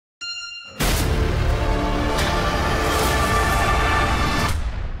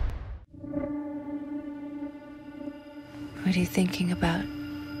What are you thinking about?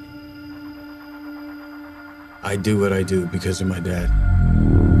 I do what I do because of my dad.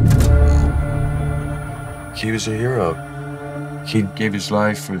 He was a hero. He gave his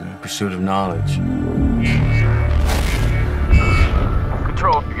life for the pursuit of knowledge.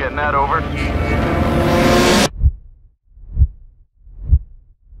 Control, you getting that over?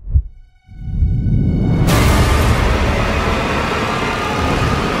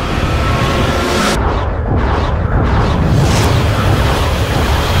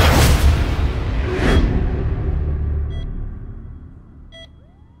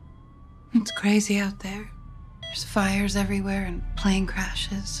 It's crazy out there. There's fires everywhere and plane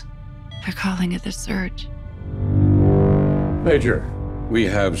crashes. They're calling it the surge. Major, we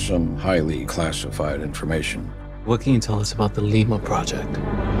have some highly classified information. What can you tell us about the Lima project?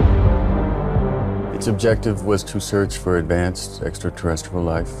 Its objective was to search for advanced extraterrestrial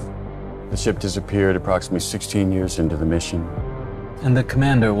life. The ship disappeared approximately 16 years into the mission. And the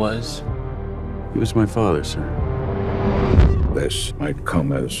commander was? He was my father, sir. This might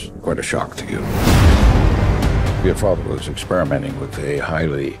come as quite a shock to you. Your father was experimenting with a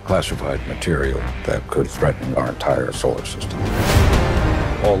highly classified material that could threaten our entire solar system.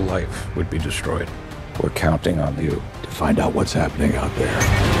 All life would be destroyed. We're counting on you to find out what's happening out there.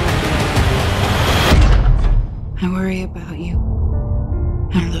 I worry about you.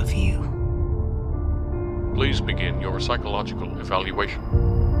 I love you. Please begin your psychological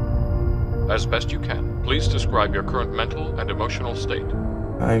evaluation. As best you can, please describe your current mental and emotional state.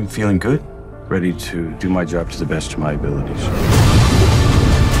 I'm feeling good, ready to do my job to the best of my abilities.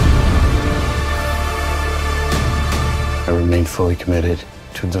 I remain fully committed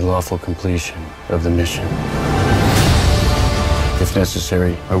to the lawful completion of the mission. If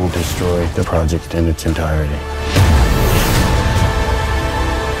necessary, I will destroy the project in its entirety.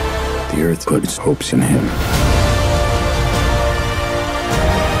 The Earth put its hopes in him.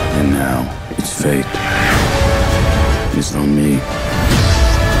 And now, its fate is on me.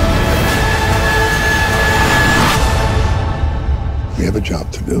 We have a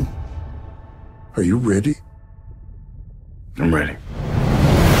job to do. Are you ready? I'm ready.